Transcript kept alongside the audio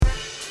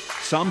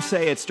Some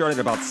say it started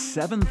about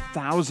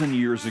 7,000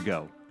 years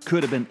ago.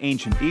 Could have been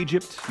ancient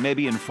Egypt,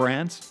 maybe in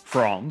France,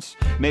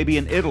 maybe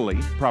in Italy,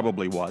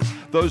 probably was.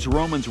 Those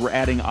Romans were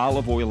adding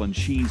olive oil and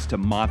cheese to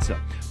matzah.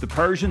 The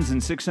Persians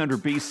in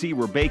 600 BC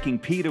were baking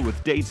pita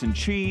with dates and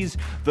cheese.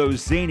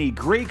 Those zany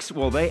Greeks,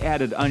 well, they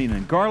added onion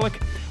and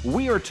garlic.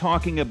 We are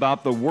talking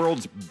about the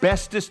world's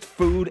bestest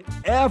food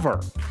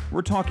ever.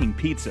 We're talking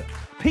pizza.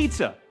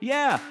 Pizza,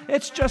 yeah,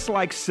 it's just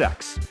like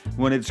sex.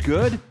 When it's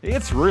good,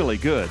 it's really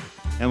good.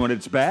 And when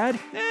it's bad,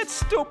 it's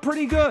still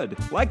pretty good.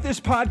 Like this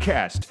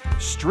podcast,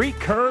 Street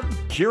Curb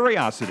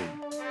Curiosity.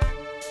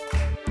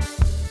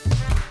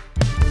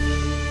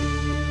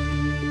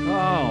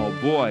 Oh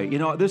boy,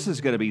 this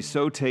is going to be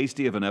so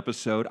tasty of an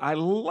episode. I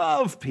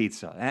love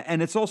pizza,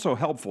 and it's also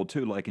helpful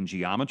too, like in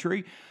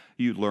geometry.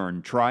 You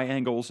learn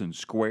triangles and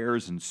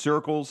squares and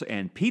circles,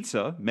 and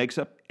pizza makes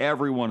up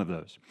every one of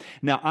those.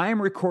 Now, I am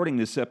recording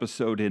this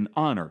episode in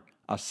honor,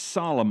 a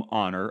solemn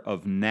honor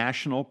of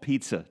National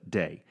Pizza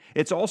Day.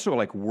 It's also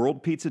like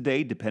World Pizza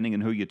Day, depending on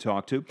who you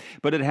talk to,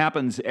 but it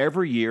happens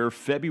every year,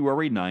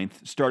 February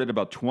 9th, started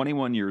about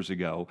 21 years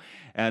ago,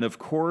 and of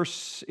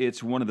course,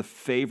 it's one of the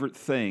favorite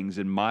things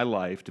in my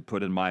life to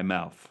put in my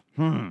mouth.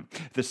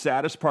 The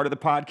saddest part of the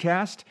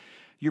podcast?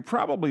 You're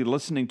probably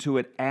listening to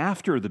it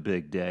after the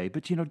big day,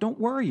 but don't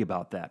worry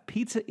about that.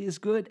 Pizza is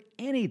good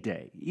any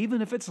day,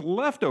 even if it's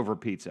leftover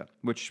pizza,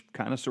 which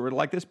kind of sort of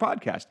like this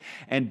podcast.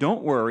 And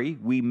don't worry,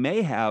 we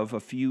may have a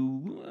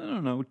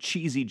few,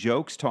 cheesy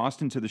jokes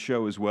tossed into the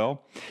show as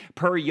well.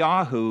 Per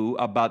Yahoo,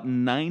 about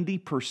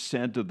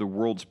 90% of the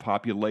world's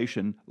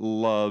population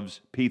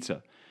loves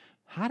pizza.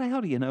 How the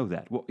hell do you know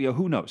that? Well,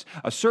 who knows?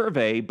 A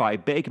survey by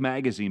Bake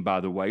Magazine,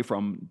 by the way,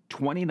 from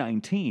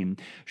 2019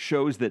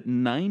 shows that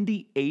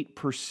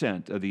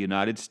 98% of the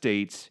United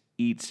States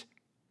eats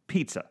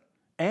pizza.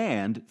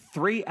 And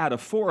 3 out of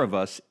 4 of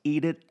us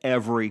eat it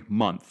every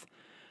month.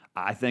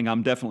 I think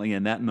I'm definitely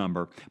in that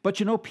number.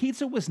 But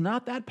pizza was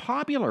not that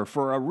popular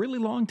for a really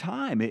long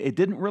time. It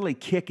didn't really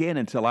kick in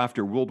until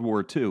after World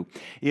War II.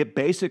 It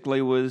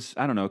basically was,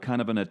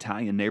 kind of an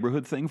Italian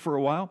neighborhood thing for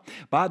a while.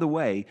 By the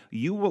way,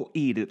 you will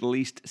eat at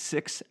least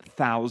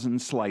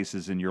 6,000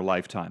 slices in your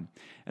lifetime.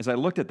 As I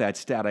looked at that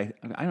stat,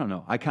 I don't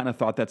know, I kind of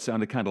thought that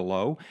sounded kind of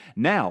low.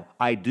 Now,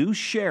 I do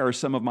share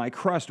some of my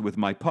crust with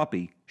my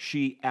puppy.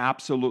 She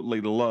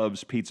absolutely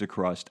loves pizza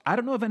crust. I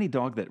don't know of any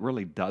dog that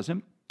really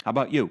doesn't. How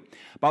about you?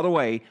 By the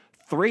way,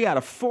 3 out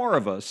of 4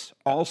 of us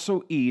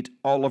also eat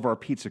all of our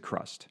pizza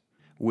crust,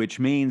 which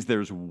means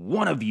there's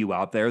one of you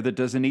out there that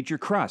doesn't eat your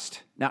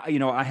crust. Now,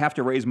 I have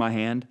to raise my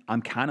hand.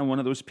 I'm kind of one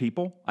of those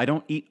people. I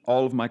don't eat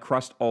all of my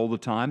crust all the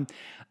time.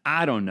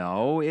 I don't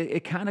know.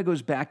 It kind of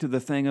goes back to the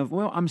thing of,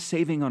 I'm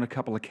saving on a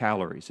couple of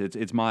calories.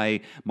 It's my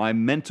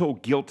mental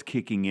guilt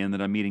kicking in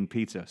that I'm eating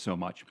pizza so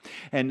much.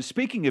 And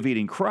speaking of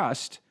eating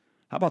crust,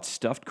 how about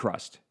stuffed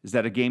crust? Is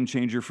that a game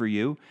changer for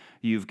you?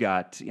 You've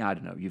got,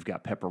 you've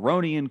got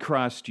pepperoni in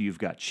crust, you've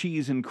got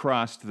cheese in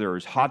crust,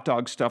 there's hot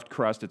dog stuffed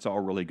crust, it's all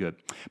really good.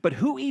 But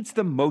who eats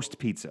the most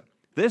pizza?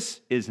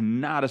 This is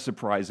not a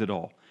surprise at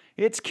all.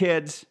 It's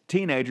kids,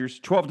 teenagers,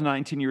 12 to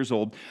 19 years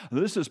old.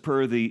 This is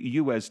per the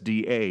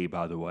USDA,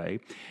 by the way.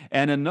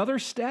 And another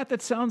stat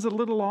that sounds a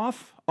little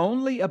off,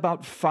 only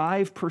about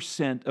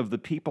 5% of the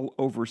people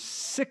over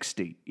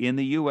 60 in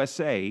the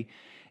USA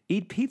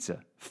eat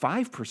pizza.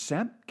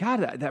 5%?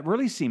 God, that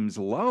really seems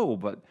low,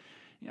 but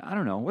I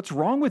don't know. What's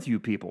wrong with you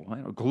people?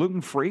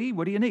 Gluten-free?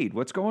 What do you need?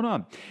 What's going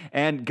on?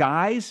 And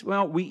guys,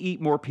 we eat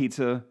more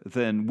pizza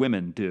than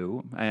women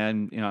do,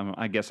 and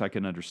I guess I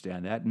can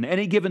understand that. And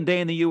any given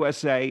day in the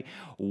USA,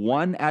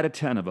 1 out of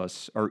 10 of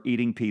us are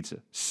eating pizza.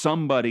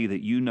 Somebody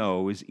that you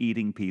know is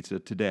eating pizza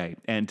today.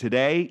 And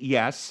today,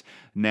 yes,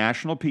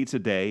 National Pizza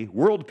Day,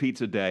 World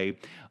Pizza Day,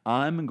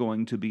 I'm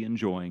going to be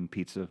enjoying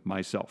pizza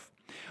myself.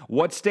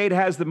 What state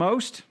has the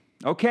most?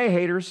 Okay,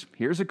 haters,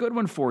 here's a good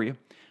one for you.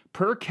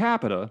 Per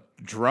capita,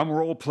 drum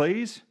roll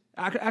please.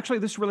 Actually,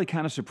 this really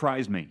kind of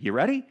surprised me. You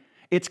ready?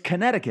 It's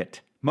Connecticut.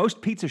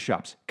 Most pizza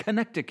shops.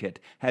 Connecticut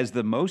has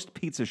the most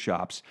pizza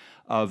shops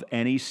of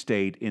any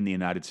state in the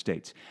United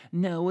States.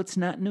 No, it's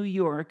not New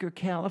York or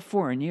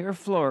California or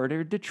Florida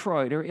or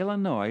Detroit or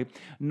Illinois,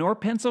 nor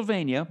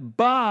Pennsylvania,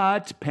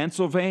 but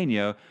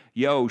Pennsylvania,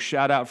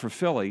 shout out for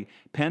Philly,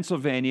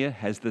 Pennsylvania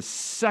has the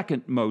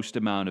second most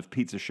amount of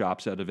pizza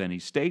shops out of any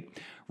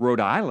state. Rhode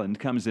Island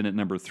comes in at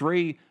number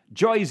 3.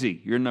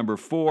 Jersey, you're number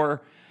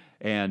 4.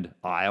 And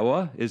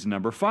Iowa is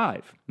number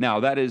 5. Now,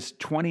 that is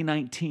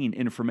 2019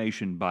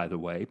 information, by the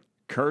way,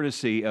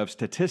 courtesy of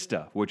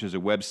Statista, which is a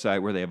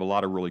website where they have a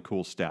lot of really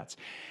cool stats.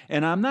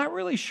 And I'm not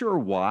really sure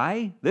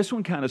why. This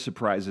one kind of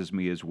surprises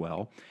me as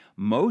well.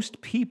 Most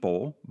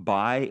people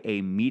buy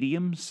a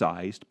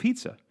medium-sized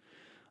pizza.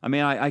 I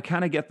mean, I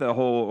kind of get the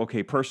whole,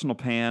 personal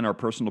pan or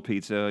personal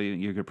pizza.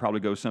 You could probably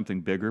go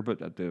something bigger,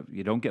 but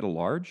you don't get a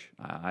large?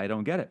 I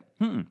don't get it.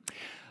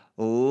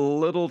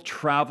 little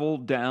travel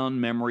down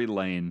memory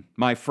lane.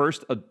 My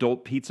first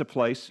adult pizza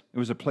place, it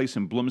was a place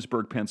in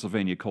Bloomsburg,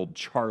 Pennsylvania called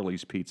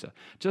Charlie's Pizza.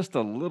 Just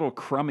a little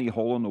crummy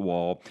hole in the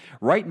wall,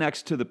 right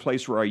next to the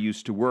place where I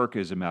used to work,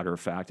 as a matter of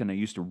fact, and I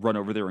used to run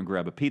over there and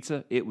grab a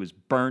pizza. It was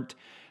burnt,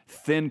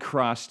 thin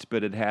crust,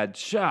 but it had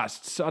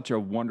just such a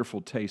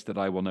wonderful taste that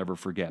I will never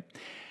forget.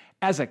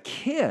 As a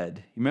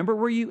kid, remember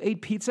where you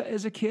ate pizza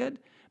as a kid?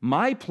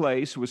 My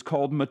place was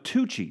called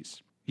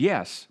Matucci's.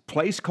 Yes,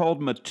 place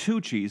called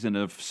Matucci's in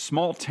a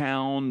small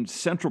town,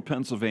 central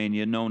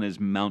Pennsylvania, known as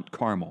Mount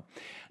Carmel.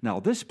 Now,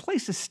 this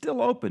place is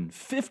still open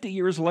 50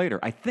 years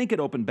later. I think it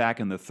opened back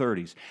in the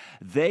 30s.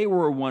 They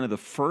were one of the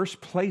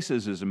first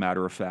places, as a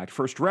matter of fact,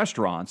 first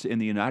restaurants in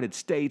the United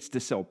States to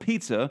sell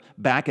pizza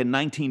back in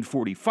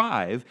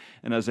 1945.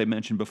 And as I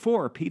mentioned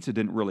before, pizza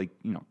didn't really,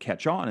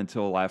 catch on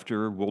until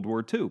after World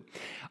War II.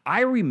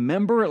 I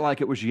remember it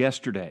like it was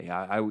yesterday.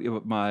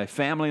 My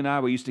family and I,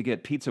 we used to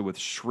get pizza with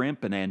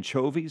shrimp and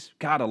anchovies.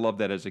 God, I loved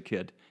that as a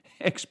kid.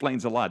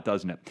 Explains a lot,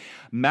 doesn't it?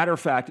 Matter of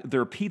fact,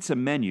 their pizza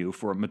menu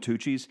for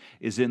Matucci's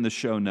is in the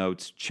show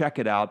notes. Check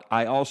it out.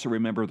 I also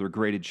remember their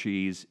grated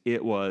cheese.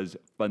 It was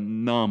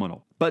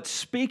phenomenal. But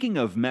speaking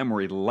of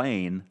memory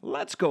lane,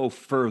 let's go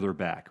further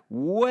back,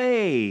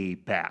 way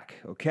back,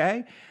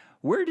 okay?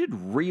 Where did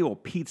real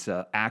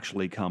pizza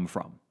actually come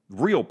from?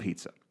 Real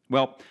pizza.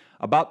 Well,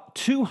 about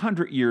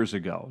 200 years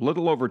ago, a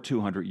little over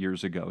 200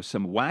 years ago,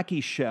 some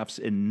wacky chefs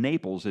in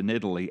Naples in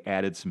Italy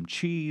added some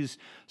cheese,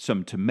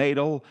 some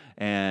tomato,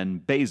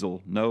 and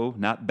basil. No,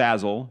 not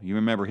basil. You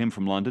remember him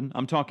from London?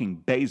 I'm talking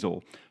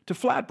basil to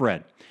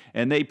flatbread.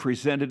 And they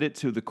presented it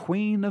to the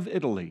Queen of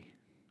Italy.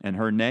 And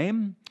her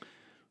name?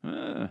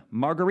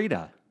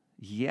 Margherita.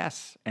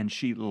 Yes, and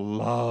she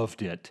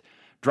loved it.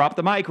 Drop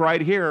the mic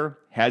right here.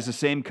 Has the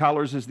same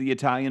colors as the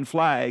Italian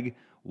flag.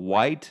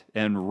 White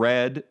and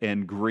red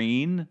and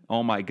green.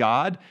 Oh my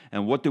God.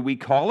 And what do we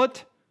call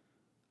it?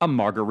 A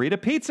margarita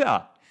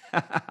pizza.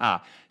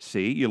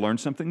 See, you learned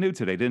something new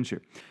today, didn't you?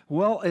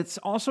 Well, it's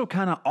also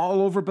kind of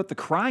all over but the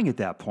crying at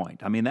that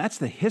point. I mean, that's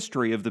the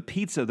history of the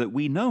pizza that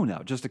we know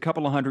now, just a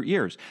couple of hundred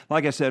years.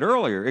 Like I said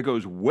earlier, it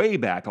goes way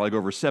back, like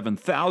over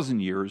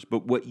 7,000 years,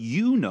 but what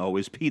you know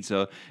as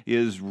pizza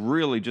is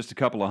really just a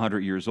couple of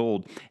hundred years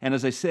old. And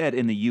as I said,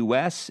 in the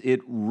U.S., it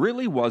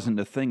really wasn't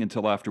a thing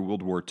until after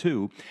World War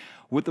II,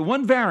 with the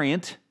one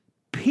variant,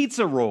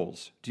 pizza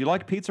rolls. Do you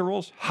like pizza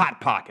rolls?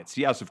 Hot Pockets.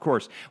 Yes, of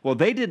course. Well,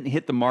 they didn't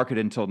hit the market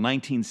until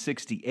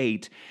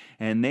 1968,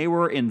 and they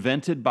were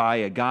invented by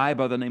a guy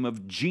by the name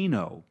of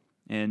Gino.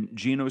 And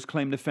Gino's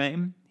claim to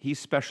fame? He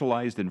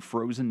specialized in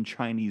frozen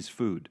Chinese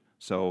food.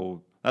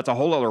 So that's a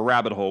whole other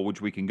rabbit hole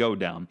which we can go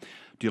down.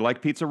 Do you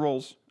like pizza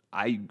rolls?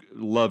 I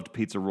loved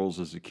pizza rolls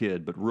as a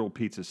kid, but real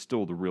pizza is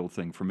still the real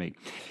thing for me.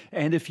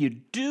 And if you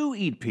do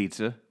eat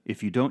pizza,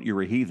 if you don't,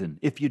 you're a heathen.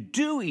 If you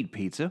do eat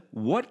pizza,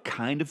 what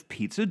kind of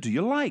pizza do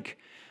you like?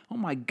 Oh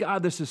my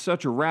God, this is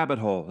such a rabbit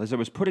hole. As I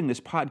was putting this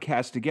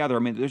podcast together, I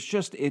mean, there's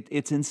just,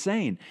 it's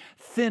insane.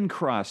 Thin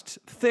crust,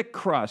 thick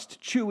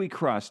crust, chewy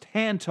crust,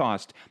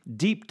 hand-tossed,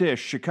 deep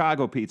dish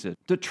Chicago pizza,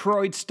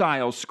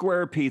 Detroit-style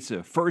square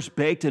pizza, first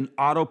baked in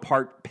auto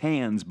part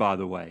pans, by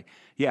the way.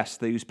 Yes,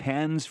 they use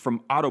pans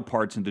from auto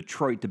parts in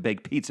Detroit to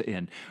bake pizza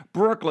in.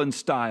 Brooklyn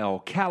style,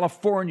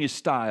 California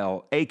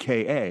style,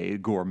 aka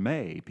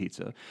gourmet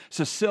pizza.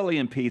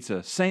 Sicilian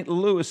pizza, St.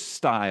 Louis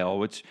style,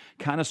 which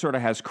kind of sort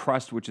of has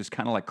crust, which is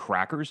kind of like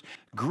crackers.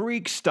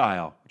 Greek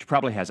style, which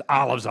probably has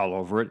olives all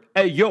over it.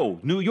 Hey, yo,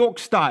 New York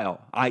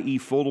style, i.e.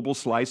 foldable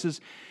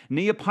slices.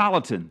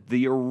 Neapolitan,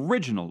 the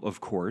original,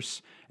 of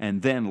course.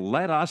 And then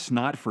let us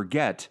not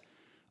forget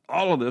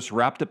all of this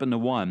wrapped up into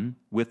one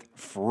with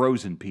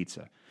frozen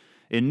pizza.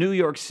 In New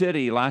York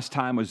City, last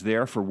time I was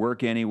there for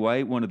work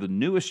anyway, one of the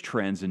newest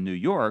trends in New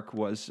York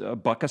was a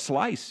buck a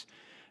slice.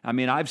 I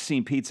mean, I've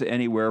seen pizza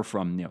anywhere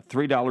from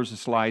 $3 a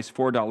slice,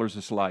 $4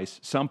 a slice.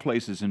 Some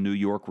places in New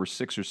York were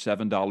 $6 or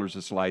 $7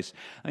 a slice.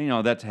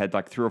 That had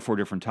like 3 or 4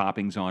 different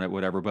toppings on it,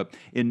 whatever. But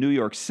in New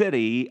York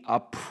City,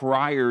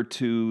 prior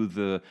to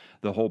the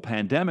whole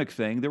pandemic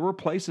thing, there were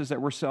places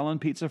that were selling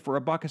pizza for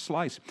a buck a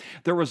slice.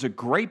 There was a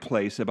great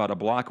place about a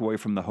block away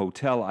from the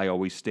hotel I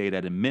always stayed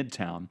at in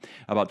Midtown,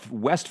 about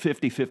West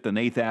 55th and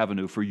 8th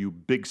Avenue for you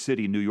big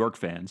city New York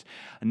fans.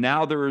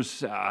 Now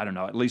there's,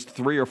 at least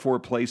 3 or 4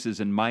 places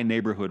in my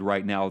neighborhood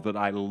right now that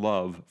I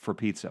love for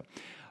pizza.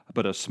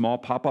 But a small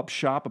pop-up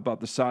shop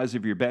about the size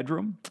of your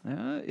bedroom,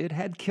 it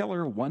had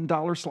killer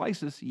 $1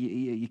 slices.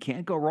 You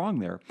can't go wrong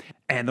there.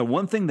 And the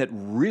one thing that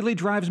really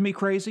drives me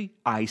crazy,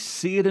 I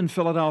see it in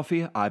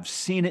Philadelphia, I've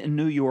seen it in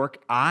New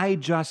York, I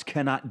just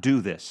cannot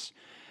do this.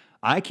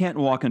 I can't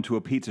walk into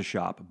a pizza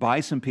shop,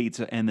 buy some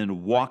pizza, and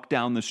then walk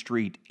down the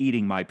street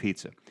eating my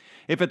pizza.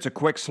 If it's a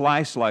quick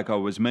slice, like I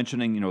was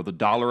mentioning, the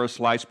 $1 a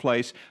slice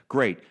place,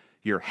 great.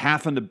 You're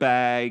half in the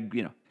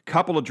bag,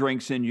 couple of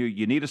drinks in you,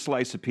 you need a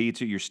slice of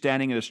pizza, you're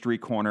standing at a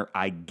street corner,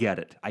 I get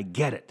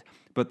it.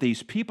 But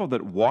these people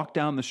that walk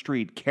down the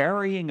street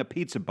carrying a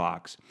pizza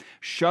box,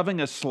 shoving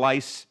a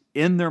slice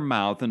in their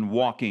mouth and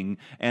walking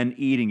and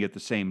eating at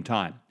the same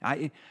time,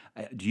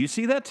 Do you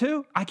see that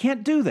too? I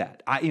can't do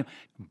that.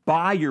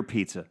 Buy your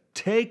pizza.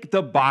 Take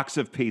the box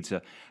of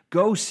pizza.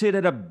 Go sit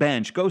at a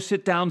bench. Go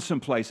sit down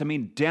someplace. I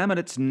mean, damn it,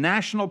 it's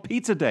National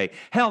Pizza Day.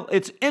 Hell,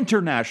 it's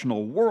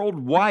International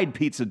Worldwide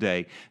Pizza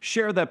Day.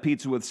 Share that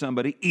pizza with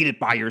somebody. Eat it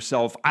by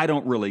yourself. I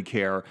don't really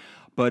care.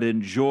 But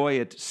enjoy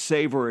it.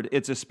 Savor it.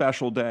 It's a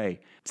special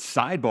day.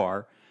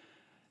 Sidebar,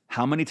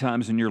 how many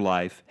times in your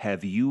life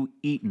have you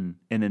eaten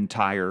an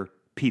entire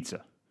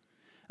pizza?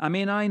 I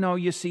mean, I know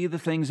you see the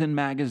things in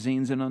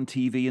magazines and on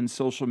TV and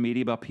social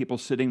media about people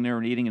sitting there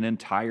and eating an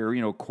entire,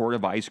 quart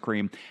of ice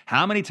cream.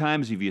 How many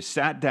times have you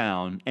sat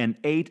down and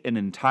ate an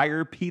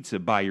entire pizza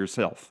by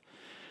yourself?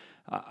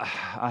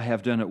 I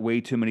have done it way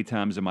too many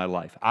times in my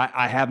life.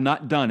 I have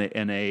not done it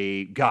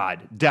in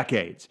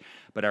decades.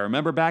 But I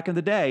remember back in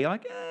the day,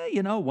 like,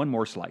 one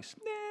more slice.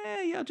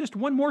 Just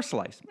one more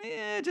slice.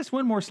 Just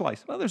one more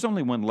slice. Well, there's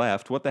only one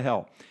left. What the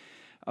hell?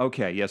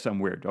 Okay, yes, I'm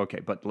weird. Okay,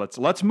 but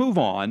let's move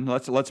on.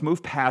 Let's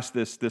move past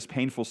this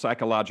painful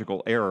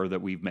psychological error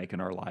that we make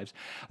in our lives.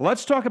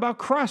 Let's talk about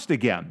crust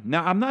again.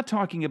 Now, I'm not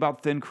talking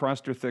about thin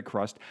crust or thick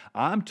crust.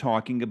 I'm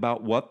talking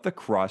about what the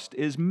crust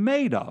is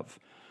made of.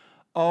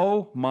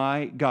 Oh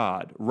my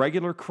God.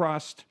 Regular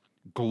crust,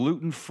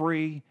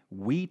 gluten-free,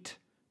 wheat,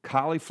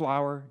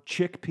 cauliflower,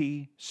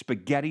 chickpea,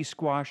 spaghetti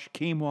squash,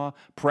 quinoa,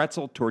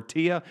 pretzel,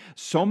 tortilla,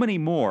 so many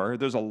more.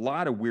 There's a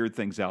lot of weird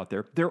things out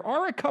there. There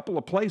are a couple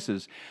of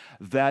places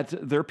that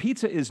their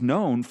pizza is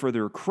known for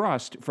their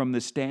crust from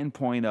the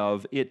standpoint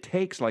of it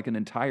takes like an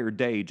entire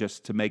day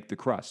just to make the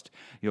crust,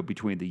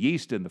 between the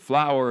yeast and the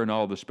flour and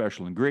all the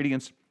special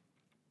ingredients.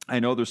 I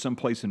know there's some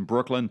place in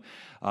Brooklyn.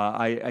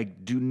 I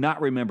do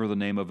not remember the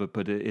name of it,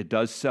 but it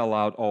does sell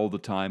out all the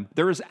time.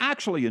 There is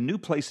actually a new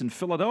place in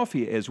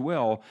Philadelphia as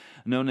well,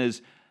 known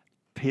as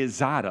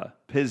Pizzata.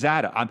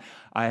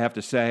 I have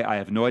to say, I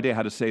have no idea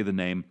how to say the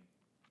name.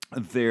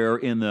 They're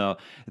in the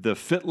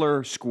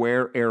Fittler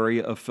Square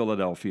area of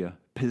Philadelphia.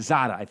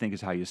 Pizzata, I think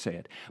is how you say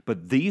it.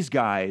 But these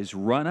guys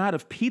run out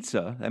of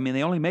pizza. I mean,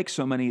 they only make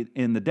so many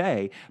in the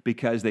day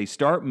because they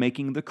start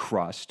making the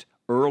crust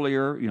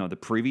earlier, the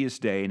previous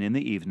day and in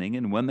the evening,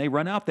 and when they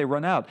run out, they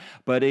run out.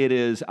 But it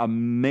is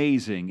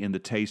amazing in the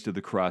taste of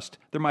the crust.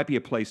 There might be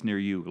a place near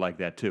you like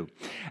that too.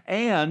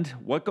 And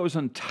what goes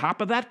on top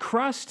of that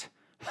crust?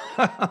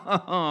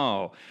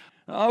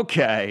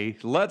 Okay,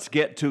 let's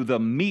get to the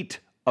meat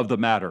of the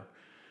matter.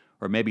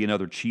 Or maybe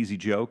another cheesy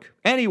joke.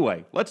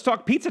 Anyway, let's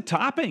talk pizza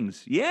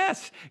toppings.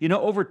 Yes,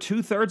 over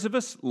 2/3 of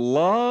us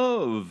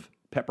love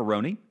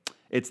pepperoni.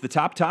 It's the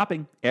top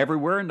topping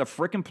everywhere in the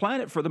frickin'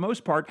 planet for the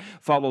most part,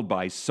 followed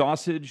by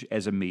sausage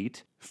as a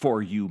meat,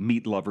 for you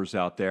meat lovers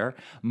out there.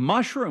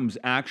 Mushrooms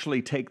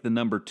actually take the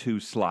number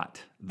 2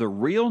 slot. The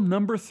real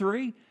number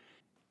 3,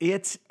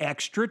 it's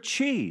extra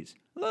cheese.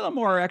 A little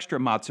more extra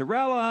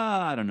mozzarella,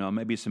 I don't know,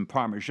 maybe some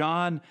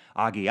Parmesan,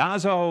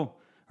 Aguiazzo,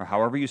 or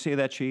however you say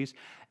that cheese.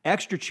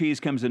 Extra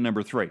cheese comes in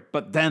number 3.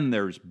 But then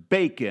there's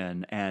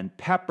bacon and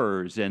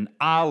peppers and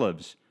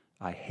olives.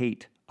 I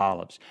hate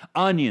olives,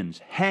 onions,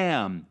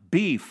 ham,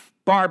 beef,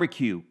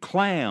 barbecue,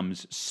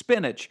 clams,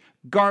 spinach,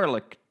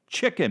 garlic,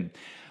 chicken.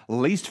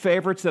 Least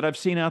favorites that I've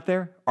seen out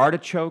there,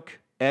 artichoke,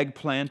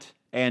 eggplant,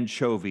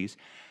 anchovies.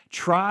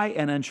 Try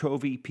an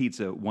anchovy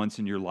pizza once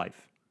in your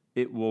life.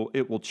 It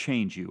will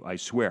change you, I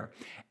swear.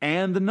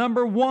 And the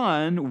number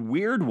 1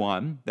 weird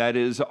one that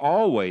is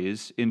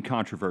always in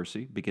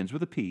controversy, begins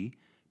with a P,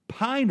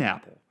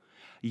 pineapple.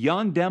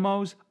 Young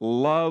demos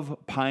love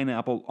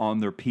pineapple on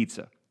their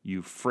pizza.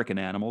 You frickin'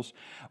 animals.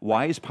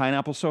 Why is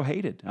pineapple so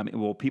hated? I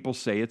mean, people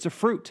say it's a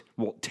fruit.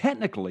 Well,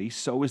 technically,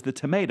 so is the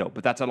tomato,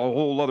 but that's a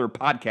whole other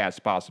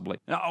podcast, possibly.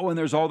 Oh, and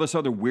there's all this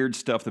other weird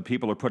stuff that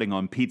people are putting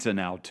on pizza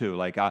now, too.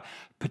 Like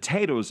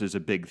potatoes is a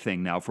big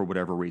thing now for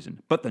whatever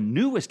reason. But the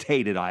newest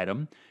hated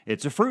item,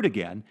 it's a fruit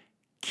again,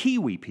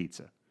 kiwi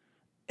pizza.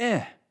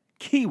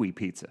 Kiwi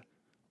pizza.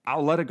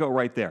 I'll let it go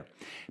right there.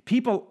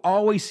 People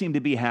always seem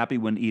to be happy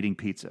when eating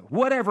pizza.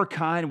 Whatever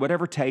kind,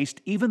 whatever taste,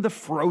 even the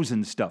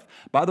frozen stuff.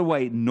 By the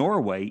way,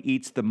 Norway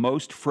eats the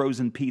most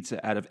frozen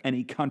pizza out of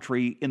any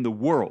country in the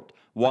world.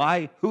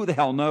 Why? Who the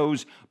hell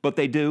knows? But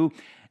they do.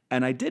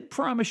 And I did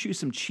promise you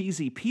some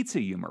cheesy pizza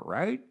humor,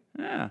 right?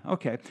 Yeah,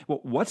 okay. Well,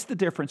 what's the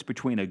difference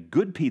between a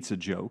good pizza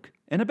joke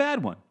and a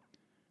bad one?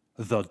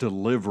 The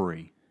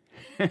delivery.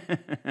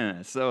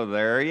 So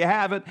there you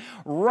have it.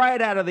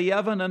 Right out of the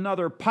oven,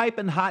 another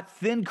piping hot,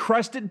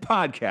 thin-crusted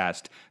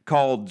podcast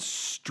called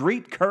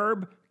Street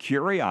Curb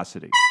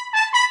Curiosity.